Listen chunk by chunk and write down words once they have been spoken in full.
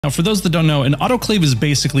Now, for those that don't know, an autoclave is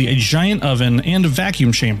basically a giant oven and a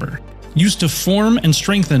vacuum chamber used to form and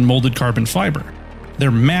strengthen molded carbon fiber. They're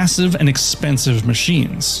massive and expensive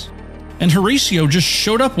machines. And Horatio just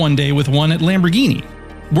showed up one day with one at Lamborghini.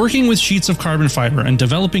 Working with sheets of carbon fiber and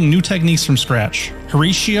developing new techniques from scratch,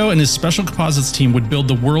 Horatio and his special composites team would build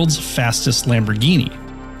the world's fastest Lamborghini,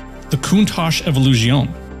 the Countach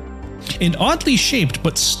Evolution. An oddly shaped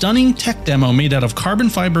but stunning tech demo made out of carbon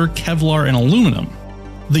fiber, Kevlar, and aluminum.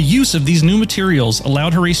 The use of these new materials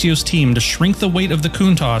allowed Horatio's team to shrink the weight of the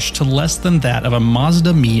Countach to less than that of a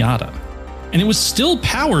Mazda Miata. And it was still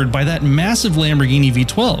powered by that massive Lamborghini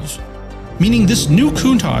V12, meaning this new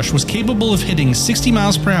Countach was capable of hitting 60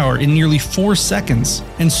 miles per hour in nearly 4 seconds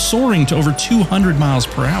and soaring to over 200 miles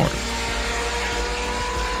per hour.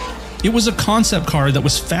 It was a concept car that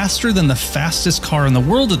was faster than the fastest car in the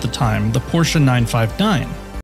world at the time, the Porsche 959.